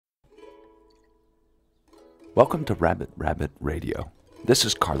Welcome to Rabbit Rabbit Radio. This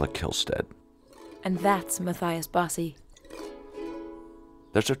is Carla Kihlstedt. And that's Matthias Bossi.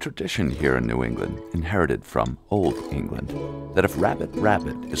 There's a tradition here in New England, inherited from Old England, that if Rabbit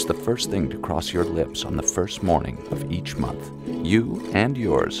Rabbit is the first thing to cross your lips on the first morning of each month, you and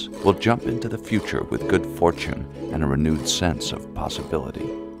yours will jump into the future with good fortune and a renewed sense of possibility.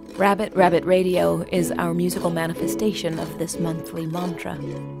 Rabbit Rabbit Radio is our musical manifestation of this monthly mantra.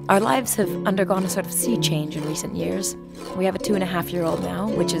 Our lives have undergone a sort of sea change in recent years. We have a 2.5-year-old now,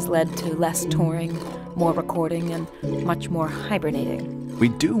 which has led to less touring, more recording, and much more hibernating. We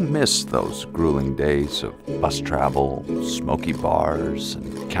do miss those grueling days of bus travel, smoky bars,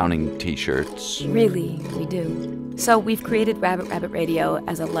 and counting t-shirts. Really, we do. So we've created Rabbit Rabbit Radio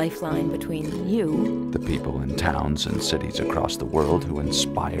as a lifeline between you, the people in towns and cities across the world who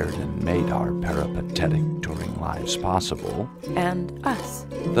inspired and made our peripatetic touring lives possible, and us,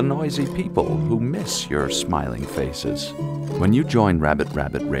 the noisy people who miss your smiling faces. When you join Rabbit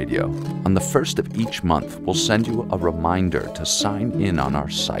Rabbit Radio, on the first of each month, we'll send you a reminder to sign in on our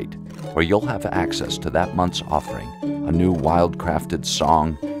site, where you'll have access to that month's offering, a new wild-crafted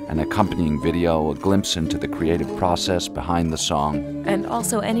song, an accompanying video, a glimpse into the creative process behind the song, and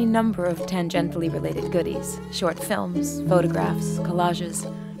also any number of tangentially related goodies, short films, photographs,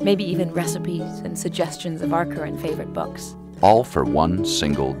 collages, maybe even recipes and suggestions of our current favorite books. All for $1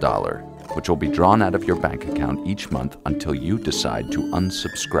 single, which will be drawn out of your bank account each month until you decide to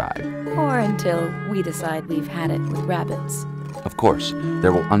unsubscribe. Or until we decide we've had it with rabbits. Of course,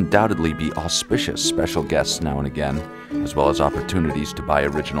 there will undoubtedly be auspicious special guests now and again, as well as opportunities to buy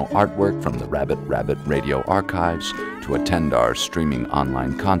original artwork from the Rabbit Rabbit Radio archives, to attend our streaming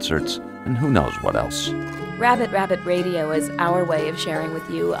online concerts, and who knows what else. Rabbit Rabbit Radio is our way of sharing with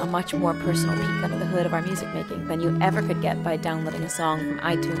you a much more personal peek under the hood of our music making than you ever could get by downloading a song from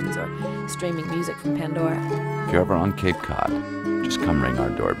iTunes or streaming music from Pandora. If you're ever on Cape Cod, just come ring our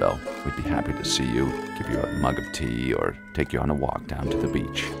doorbell. We'd be happy to see you, give you a mug of tea, or take you on a walk down to the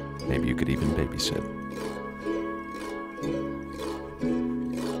beach. Maybe you could even babysit.